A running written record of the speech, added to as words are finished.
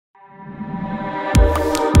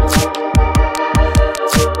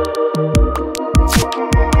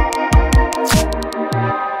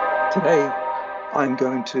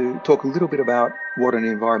going to talk a little bit about what an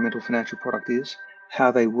environmental financial product is, how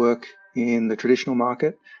they work in the traditional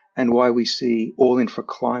market, and why we see Allinfra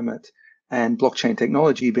climate and blockchain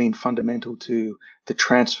technology being fundamental to the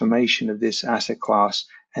transformation of this asset class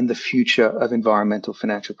and the future of environmental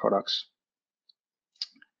financial products.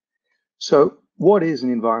 So what is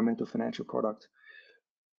an environmental financial product?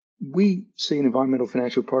 We see an environmental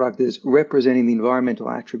financial product as representing the environmental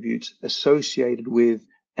attributes associated with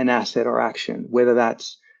an asset or action, whether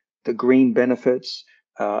that's the green benefits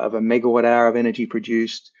of a megawatt hour of energy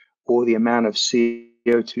produced or the amount of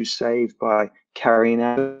CO2 saved by carrying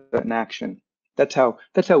out an action. That's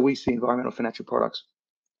how we see environmental financial products.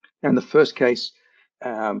 Now, in the first case,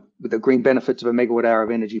 with the green benefits of a megawatt hour of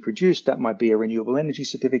energy produced, that might be a renewable energy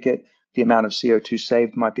certificate. The amount of CO2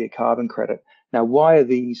 saved might be a carbon credit. Now, why are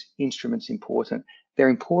these instruments important? They're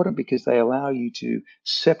important because they allow you to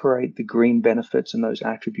separate the green benefits and those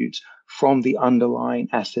attributes from the underlying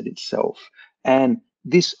asset itself. And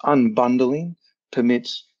this unbundling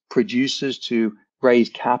permits producers to raise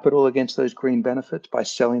capital against those green benefits by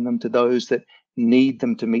selling them to those that need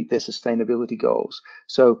them to meet their sustainability goals.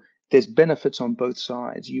 So there's benefits on both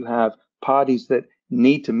sides. You have parties that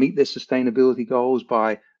need to meet their sustainability goals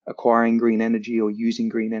by acquiring green energy or using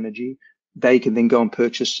green energy. They can then go and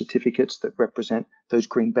purchase certificates that represent those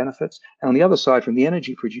green benefits. And on the other side, from the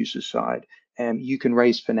energy producer's side, you can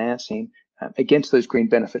raise financing against those green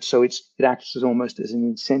benefits. So it acts as almost as an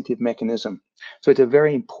incentive mechanism. So it's a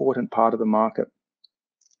very important part of the market.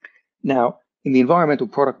 Now, in the environmental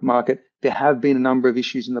product market, there have been a number of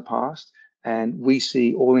issues in the past, and we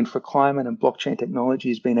see Allinfra climate and blockchain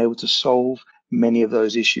technologies being able to solve many of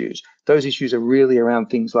those issues. Those issues are really around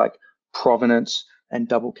things like provenance and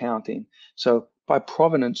double counting. So by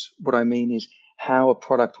provenance, what I mean is how a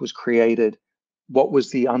product was created, what was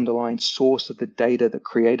the underlying source of the data that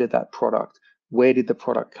created that product, where did the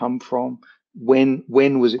product come from, when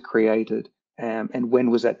was it created, and when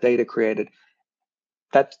was that data created.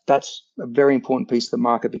 That's a very important piece of the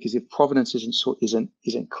market, because if provenance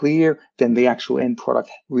isn't clear, then the actual end product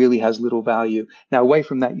really has little value. Now, away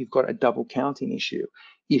from that, you've got a double counting issue.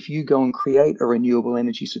 If you go and create a renewable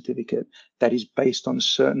energy certificate that is based on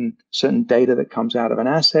certain data that comes out of an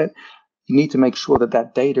asset, you need to make sure that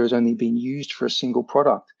that data is only being used for a single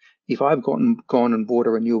product. If I've gone and bought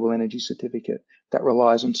a renewable energy certificate that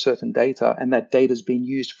relies on certain data and that data is being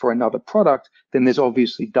used for another product, then there's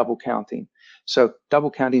obviously double counting. So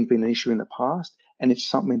double counting has been an issue in the past, and it's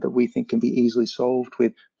something that we think can be easily solved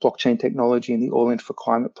with blockchain technology and the Allinfra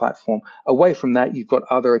climate platform. Away from that, you've got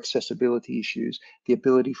other accessibility issues, the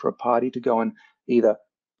ability for a party to go and either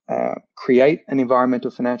create an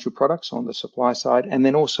environmental financial product, so on the supply side, and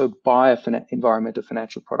then also buy an environmental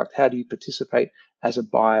financial product. How do you participate as a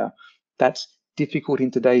buyer? That's difficult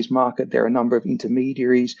in today's market. There are a number of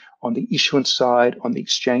intermediaries on the issuance side, on the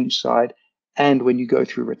exchange side, and when you go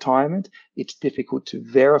through retirement, it's difficult to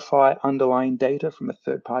verify underlying data from a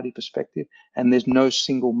third-party perspective, and there's no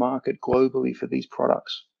single market globally for these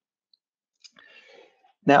products.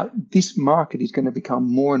 Now, this market is going to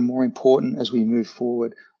become more and more important as we move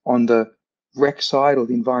forward. On the REC side, or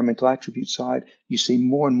the environmental attribute side, you see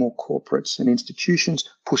more and more corporates and institutions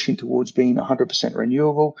pushing towards being 100%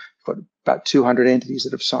 renewable. We've got about 200 entities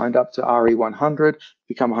that have signed up to RE100,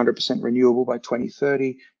 become 100% renewable by 2030.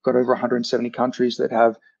 We've got over 170 countries that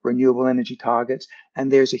have renewable energy targets.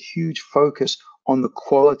 And there's a huge focus on the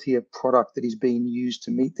quality of product that is being used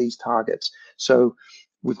to meet these targets. So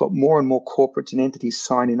we've got more and more corporates and entities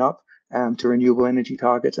signing up to renewable energy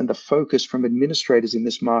targets, and the focus from administrators in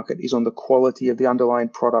this market is on the quality of the underlying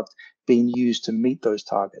product being used to meet those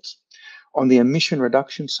targets. On the emission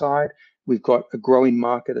reduction side, we've got a growing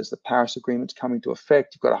market as the Paris Agreement's coming into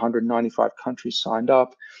effect. You've got 195 countries signed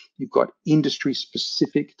up. You've got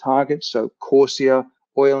industry-specific targets, so CORSIA,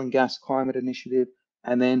 Oil and Gas Climate Initiative,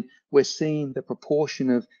 and then we're seeing the proportion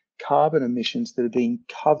of carbon emissions that are being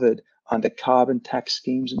covered under carbon tax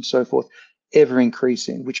schemes and so forth ever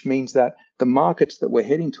increasing, which means that the markets that we're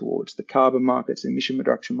heading towards, the carbon markets, emission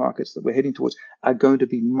reduction markets that we're heading towards, are going to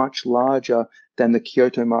be much larger than the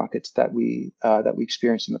Kyoto markets that we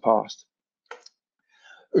experienced in the past.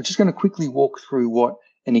 We're just going to quickly walk through what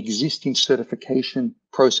an existing certification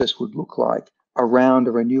process would look like around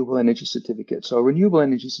a renewable energy certificate. So a renewable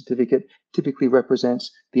energy certificate typically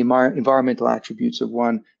represents the environmental attributes of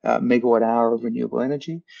 1 megawatt hour of renewable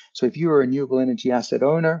energy. So if you're a renewable energy asset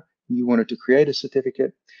owner, you wanted to create a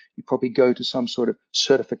certificate, you probably go to some sort of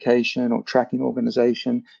certification or tracking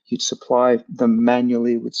organization. You'd supply them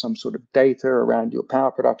manually with some sort of data around your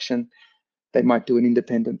power production. They might do an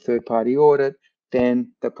independent third-party audit.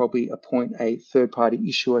 Then they'll probably appoint a third-party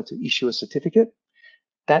issuer to issue a certificate.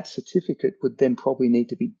 that certificate would then probably need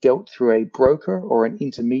to be dealt through a broker or an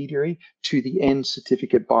intermediary to the end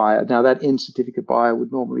certificate buyer. Now, that end certificate buyer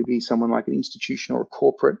would normally be someone like an institution or a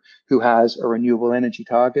corporate who has a renewable energy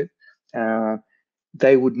target.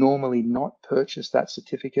 They would normally not purchase that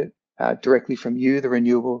certificate directly from you, the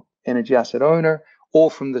renewable energy asset owner, or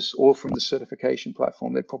from the certification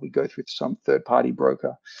platform. They'd probably go through some third-party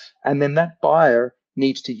broker, and then that buyer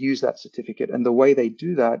needs to use that certificate. And the way they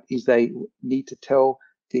do that is they need to tell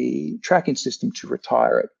the tracking system to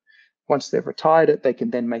retire it. Once they've retired it, they can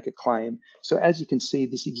then make a claim. So as you can see,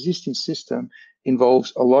 this existing system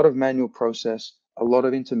involves a lot of manual process, a lot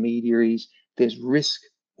of intermediaries. There's risk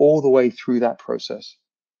all the way through that process.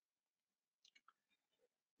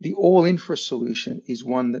 The Allinfra solution is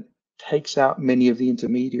one that takes out many of the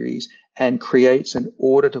intermediaries and creates an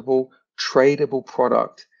auditable, tradable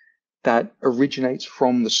product that originates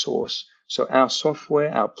from the source. So our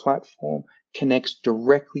software, our platform, connects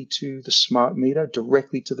directly to the smart meter,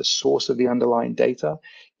 directly to the source of the underlying data.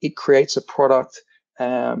 It creates a product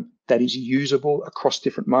that is usable across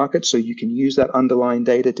different markets. So you can use that underlying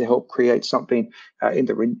data to help create something in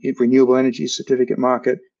the renewable energy certificate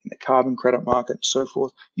market, in the carbon credit market, and so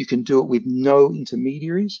forth. You can do it with no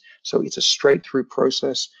intermediaries. So it's a straight through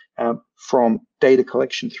process from data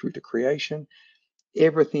collection through to creation.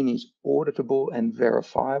 Everything is auditable and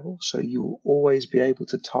verifiable. So you will always be able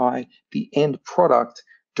to tie the end product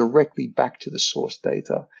directly back to the source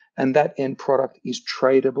data. And that end product is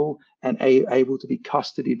tradable and able to be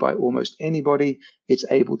custodied by almost anybody. It's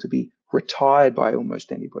able to be retired by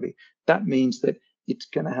almost anybody. That means that it's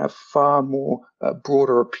going to have far more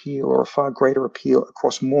broader appeal, or a far greater appeal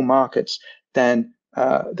across more markets than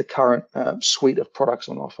the current suite of products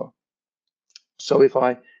on offer. So if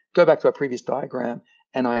I go back to our previous diagram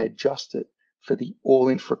and I adjust it for the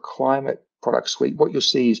Allinfra Climate product suite, what you'll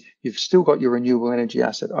see is you've still got your renewable energy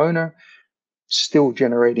asset owner, still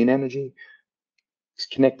generating energy. It's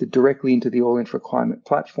connected directly into the Allinfra Climate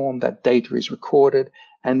platform. That data is recorded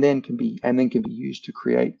and then can be used to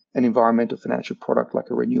create an environmental financial product like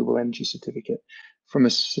a renewable energy certificate. From a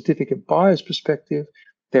certificate buyer's perspective,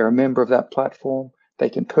 they're a member of that platform. They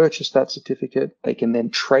can purchase that certificate. They can then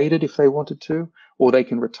trade it if they wanted to, or they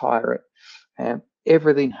can retire it. And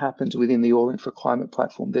everything happens within the Allinfra Climate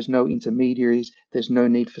platform. There's no intermediaries. There's no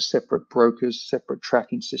need for separate brokers, separate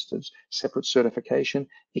tracking systems, separate certification.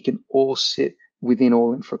 It can all sit within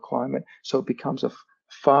Allinfra Climate. So it becomes a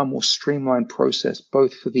far more streamlined process,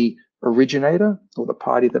 both for the originator or the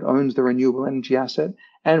party that owns the renewable energy asset,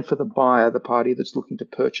 and for the buyer, the party that's looking to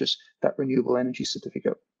purchase that renewable energy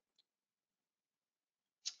certificate.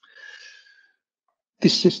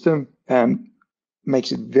 This system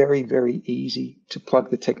makes it very, very easy to plug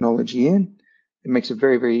the technology in. It makes it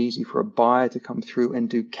very, very easy for a buyer to come through and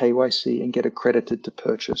do KYC and get accredited to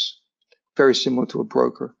purchase. Very similar to a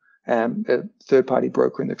broker, a third-party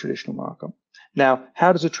broker in the traditional market. Now,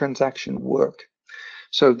 how does a transaction work?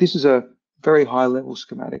 So this is a very high-level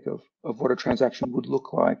schematic of what a transaction would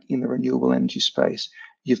look like in the renewable energy space.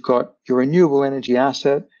 You've got your renewable energy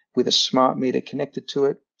asset with a smart meter connected to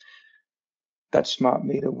it. That smart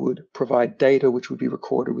meter would provide data which would be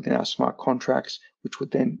recorded within our smart contracts, which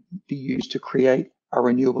would then be used to create a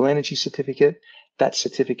renewable energy certificate. That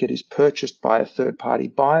certificate is purchased by a third-party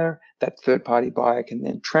buyer. That third-party buyer can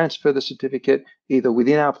then transfer the certificate either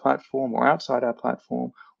within our platform or outside our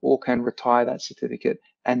platform, or can retire that certificate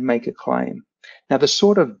and make a claim. Now, the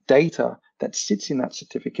sort of data that sits in that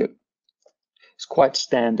certificate is quite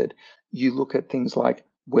standard. You look at things like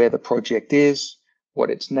where the project is, what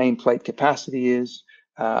its nameplate capacity is,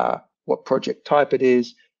 what project type it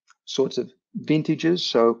is, sorts of vintages.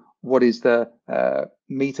 So what is the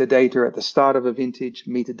meter data at the start of a vintage,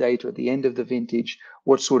 meter data at the end of the vintage,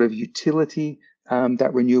 what sort of utility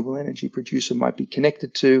that renewable energy producer might be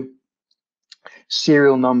connected to,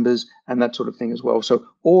 serial numbers, and that sort of thing as well. So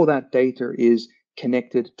all that data is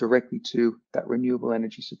connected directly to that renewable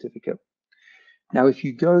energy certificate. Now, if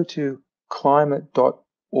you go to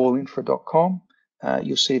climate.allinfra.com,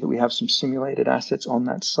 you'll see that we have some simulated assets on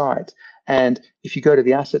that site. And if you go to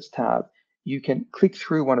the Assets tab, you can click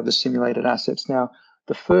through one of the simulated assets. Now,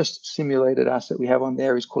 the first simulated asset we have on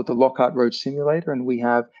there is called the Lockhart Road Simulator, and we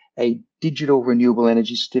have a digital renewable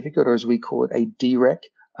energy certificate, or as we call it, a DREC,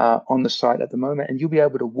 on the site at the moment. And you'll be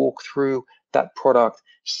able to walk through that product,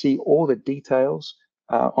 see all the details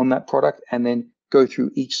on that product, and then go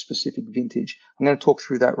through each specific vintage. I'm going to talk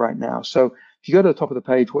through that right now. So if you go to the top of the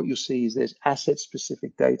page, what you'll see is there's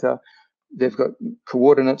asset-specific data. They've got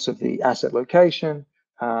coordinates of the asset location,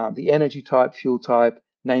 the energy type, fuel type,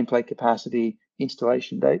 nameplate capacity,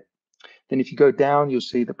 installation date. Then if you go down, you'll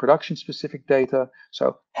see the production specific data.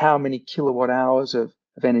 So how many kilowatt hours of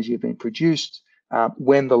energy have been produced,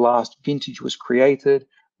 when the last vintage was created,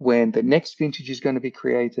 when the next vintage is going to be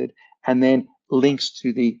created, and then links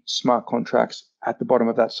to the smart contracts at the bottom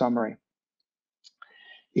of that summary.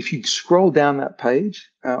 If you scroll down that page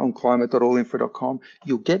on climate.allinfra.com,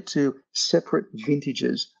 you'll get to separate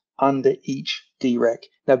vintages under each DREC.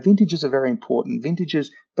 Now, vintages are very important. Vintages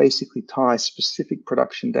basically tie specific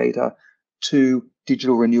production data to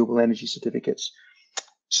digital renewable energy certificates.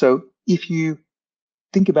 So if you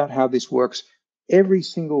think about how this works, every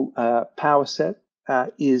single power set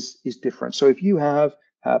is different. So if you have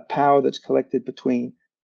power that's collected between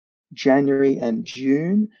January and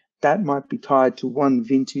June, that might be tied to one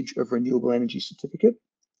vintage of renewable energy certificate.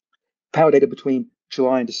 Power data between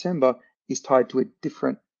July and December is tied to a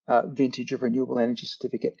different vintage of renewable energy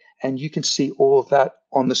certificate. And you can see all of that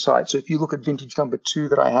on the site. So if you look at vintage number 2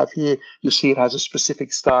 that I have here, you'll see it has a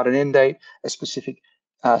specific start and end date, a specific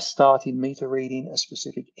start in meter reading, a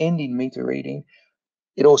specific end in meter reading.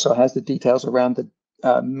 It also has the details around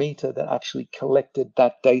the meter that actually collected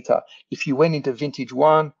that data. If you went into vintage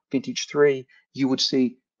 1, vintage 3, you would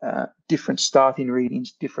see different starting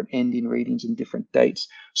readings, different ending readings, and different dates.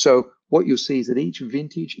 So what you'll see is that each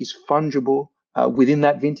vintage is fungible within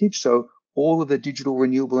that vintage. So all of the digital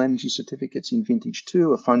renewable energy certificates in vintage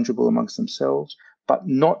 2 are fungible amongst themselves, but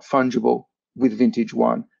not fungible with vintage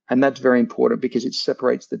 1. And that's very important because it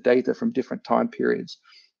separates the data from different time periods.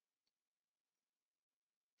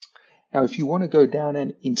 Now, if you want to go down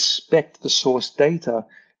and inspect the source data,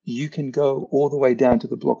 you can go all the way down to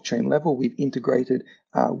the blockchain level. We've integrated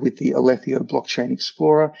with the Aletheo Blockchain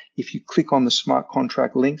Explorer. If you click on the smart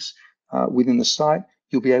contract links within the site,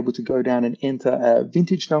 you'll be able to go down and enter a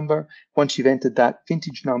vintage number. Once you've entered that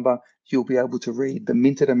vintage number, you'll be able to read the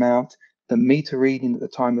minted amount, the meter reading at the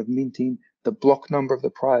time of minting, the block number of the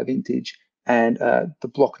prior vintage, and the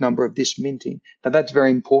block number of this minting. Now that's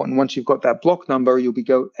very important. Once you've got that block number, you'll be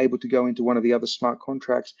able to go into one of the other smart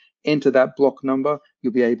contracts, enter that block number.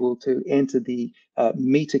 You'll be able to enter the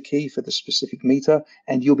meter key for the specific meter,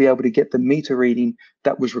 and you'll be able to get the meter reading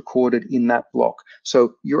that was recorded in that block.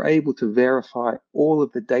 So you're able to verify all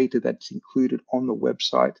of the data that's included on the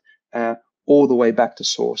website all the way back to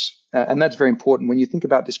source. And that's very important when you think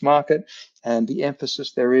about this market and the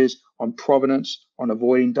emphasis there is on provenance, on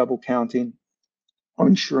avoiding double counting, on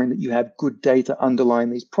ensuring that you have good data underlying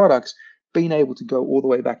these products. Being able to go all the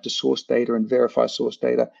way back to source data and verify source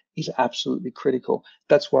data is absolutely critical.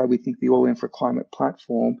 That's why we think the Allinfra Climate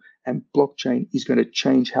platform and blockchain is going to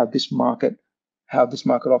change how this market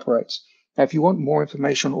operates. Now, if you want more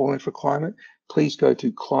information on Allinfra Climate, please go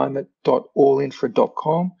to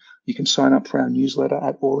climate.allinfra.com. You can sign up for our newsletter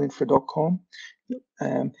at allinfra.com.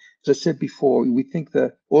 As I said before, we think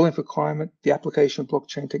the Allinfra Climate, the application of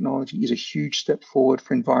blockchain technology, is a huge step forward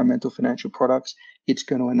for environmental financial products. It's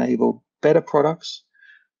going to enable better products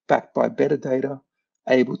backed by better data,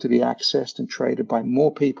 able to be accessed and traded by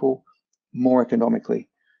more people more economically.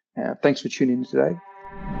 Thanks for tuning in today.